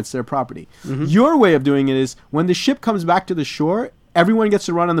to them. It's their property. Your way of doing it is, when the ship comes back to the shore, everyone gets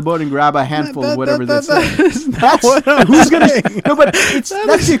to run on the boat and grab a handful of whatever that's what I'm who's going saying. to. No, but that's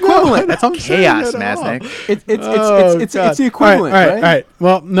the equivalent. That's chaos, Masnick. It's the equivalent, right? All right.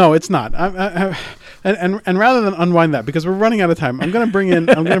 Well, no, it's not. And rather than unwind that, because we're running out of time, I'm going to bring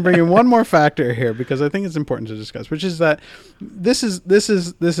in one more factor here, because I think it's important to discuss, which is that this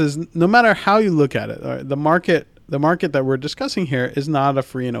is no matter how you look at it, the market that we're discussing here is not a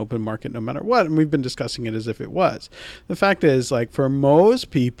free and open market no matter what, and we've been discussing it as if it was. The fact is, like, for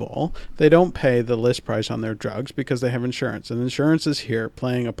most people, they don't pay the list price on their drugs because they have insurance, and insurance is here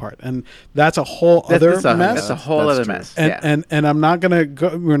playing a part, and that's a whole other mess. That's a whole other mess. And I'm not gonna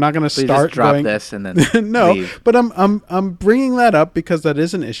go. We're not gonna start just drop going, this and then no. leave. But I'm bringing that up because that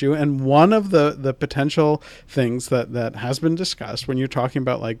is an issue, and one of the potential things that has been discussed when you're talking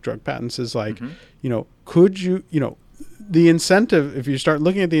about, like, drug patents is, like, could you, the incentive, if you start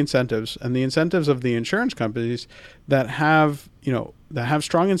looking at the incentives, and the incentives of the insurance companies that have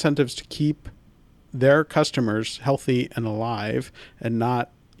strong incentives to keep their customers healthy and alive and not,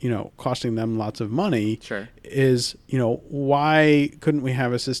 costing them lots of money, is, why couldn't we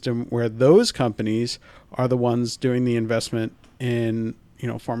have a system where those companies are the ones doing the investment in,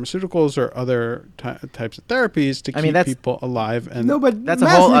 pharmaceuticals or other types of therapies to keep people alive? And no, but that's a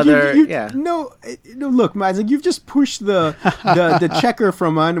whole other. No, look, Masnick, you've just pushed the checker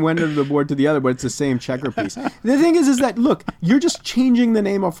from one end of the board to the other, but it's the same checker piece. The thing is that, look, you're just changing the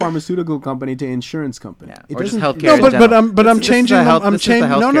name of pharmaceutical company to insurance company. Yeah, or just healthcare. No, but I'm changing. I'm changing.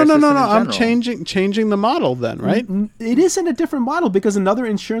 No. I'm changing. changing the model then, right? It isn't a different model, because another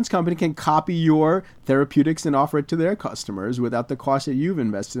insurance company can copy your therapeutics and offer it to their customers without the cost that you've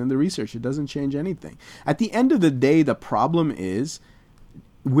invested in the research. It doesn't change anything. At the end of the day, the problem is,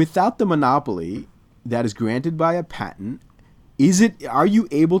 without the monopoly that is granted by a patent, are you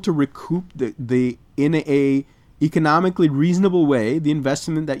able to recoup the in a economically reasonable way the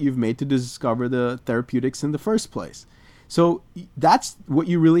investment that you've made to discover the therapeutics in the first place? So that's what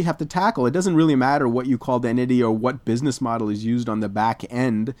you really have to tackle. It doesn't really matter what you call the entity or what business model is used on the back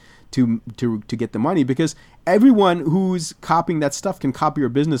end to get the money, because everyone who's copying that stuff can copy your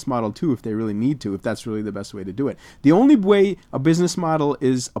business model too if they really need to, if that's really the best way to do it. The only way a business model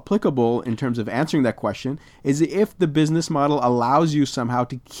is applicable in terms of answering that question is if the business model allows you somehow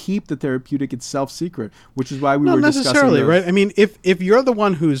to keep the therapeutic itself secret, which is why we were discussing. Not necessarily, right? I mean, if you're the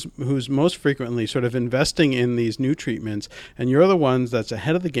one who's most frequently sort of investing in these new treatments, and you're the ones that's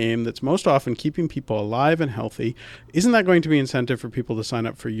ahead of the game, that's most often keeping people alive and healthy, isn't that going to be incentive for people to sign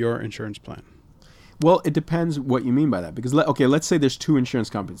up for your insurance plan? Well, it depends what you mean by that. Because, let's say there's two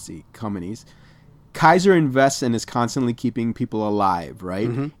insurance companies. Kaiser invests and is constantly keeping people alive, right?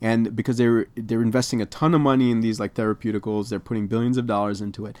 And because they're investing a ton of money in these like therapeuticals, they're putting billions of dollars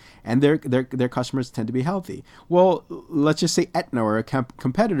into it, and their customers tend to be healthy. Well, let's just say Aetna or a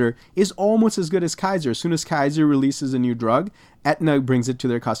competitor is almost as good as Kaiser. As soon as Kaiser releases a new drug, Aetna brings it to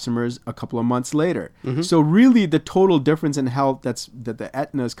their customers a couple of months later. So really, the total difference in health that the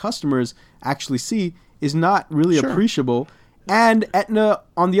Aetna's customers actually see is not really appreciable. And Aetna,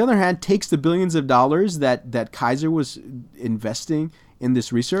 on the other hand, takes the billions of dollars that Kaiser was investing in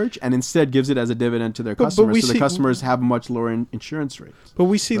this research and instead gives it as a dividend to their customers. So the customers have much lower insurance rates. But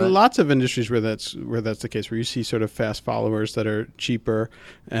we see lots of industries where that's the case, where you see sort of fast followers that are cheaper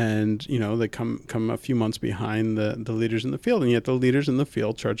and, they come a few months behind the leaders in the field. And yet the leaders in the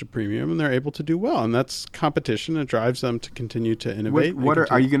field charge a premium and they're able to do well. And that's competition. It drives them to continue to innovate.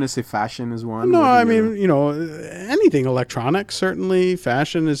 Are you going to say fashion is one? No, I mean, anything. Electronics, certainly.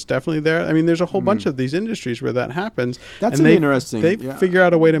 Fashion is definitely there. I mean, there's a whole bunch of these industries where that happens. That's interesting. They figure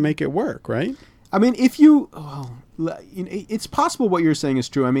out a way to make it work, right? I mean, it's possible what you're saying is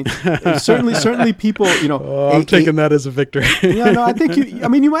true. I mean, certainly people, I'm taking that as a victory. I think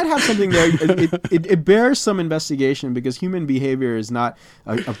you might have something there. It bears some investigation because human behavior is not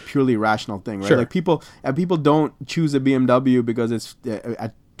a purely rational thing, right? Sure. Like people don't choose a BMW because it's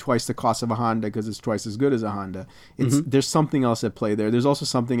at twice the cost of a Honda because it's twice as good as a Honda. There's something else at play there. There's also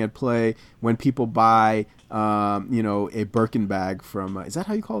something at play when people buy, a Birkin bag from. Is that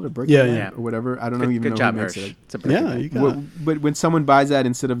how you call it, a Birkin bag or whatever? I don't know. Good job, Hirsch. It's a Birkin bag. You got it. But when someone buys that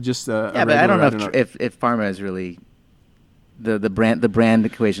instead of just but I don't know if pharma is really the brand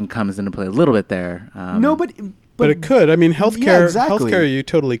equation comes into play a little bit there. No, but it could. I mean, healthcare, you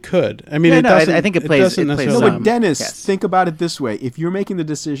totally could. I mean, I think it plays. No, but Dennis, think about it this way: if you're making the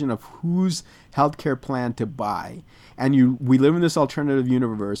decision of whose healthcare plan to buy, and we live in this alternative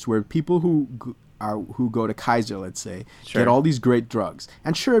universe where people who go to Kaiser, let's say, get all these great drugs.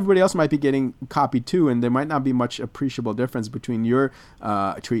 And sure, everybody else might be getting copied too, and there might not be much appreciable difference between your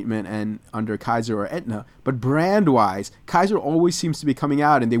treatment and under Kaiser or Aetna. But brand-wise, Kaiser always seems to be coming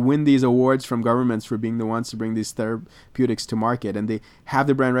out, and they win these awards from governments for being the ones to bring these therapeutics to market, and they have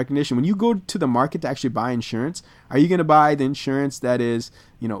the brand recognition. When you go to the market to actually buy insurance, are you going to buy the insurance that is,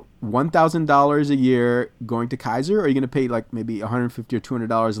 $1,000 a year going to Kaiser, or are you going to pay like maybe $150 or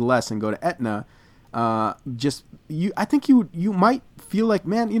 $200 less and go to Aetna? I think you might feel like,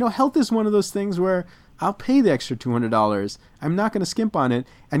 man, health is one of those things where I'll pay the extra $200. I'm not going to skimp on it.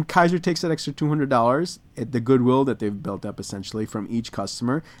 And Kaiser takes that extra $200 at the goodwill that they've built up essentially from each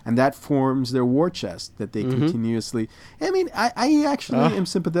customer, and that forms their war chest that they continuously. I mean, I actually am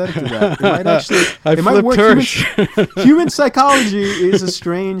sympathetic to that. It might work. Human psychology is a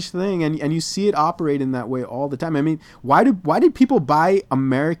strange thing, and you see it operate in that way all the time. I mean, why did people buy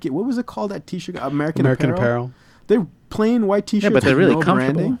American? What was it called? That T-shirt, American Apparel. They're plain white T-shirts, but they're really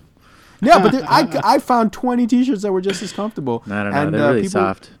comfortable. Branding. Yeah, but I found 20 T-shirts that were just as comfortable. I don't know. They're really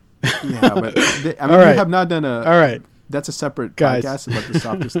soft. Yeah, but you have not done a. All right. That's a separate podcast about the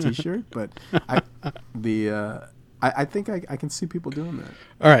softest T-shirt, but I think I can see people doing that.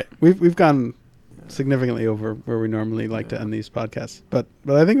 All right, we've gone significantly over where we normally like to end these podcasts, but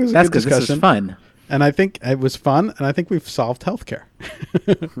I think it was a good discussion. This was fun, and I think it was fun, and I think we've solved healthcare.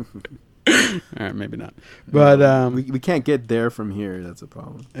 All right, maybe not, but we can't get there from here. That's a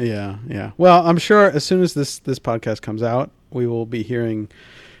problem. Yeah. Well, I'm sure as soon as this podcast comes out, we will be hearing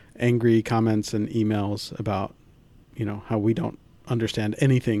angry comments and emails about how we don't understand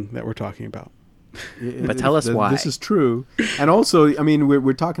anything that we're talking about. But tell us why this is true. And also, I mean,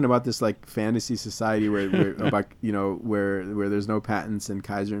 we're talking about this like fantasy society where about where there's no patents and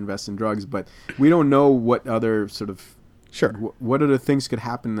Kaiser invests in drugs, but we don't know what other sort of. Sure. What other things could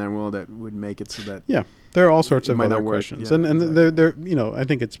happen in that world that would make it so that? Yeah, there are all sorts of other questions, yeah, and they're I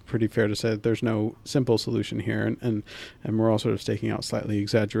think it's pretty fair to say that there's no simple solution here, and we're all sort of staking out slightly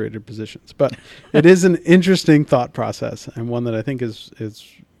exaggerated positions, but it is an interesting thought process and one that I think is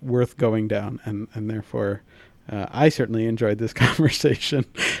worth going down, and therefore. I certainly enjoyed this conversation.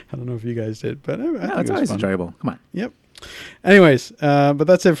 I don't know if you guys did, but I think it's always fun. Enjoyable. Come on. Yep. Anyways, but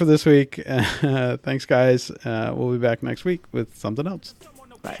that's it for this week. Thanks, guys. We'll be back next week with something else.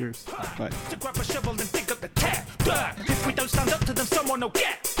 Bye. Cheers. Bye. To grab a shovel and dig up the tap. If we don't stand up to them, someone will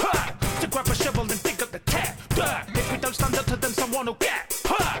get. To grab a shovel and dig up the tap. If we don't stand up to them, someone will get.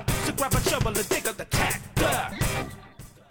 To grab a shovel and dig up the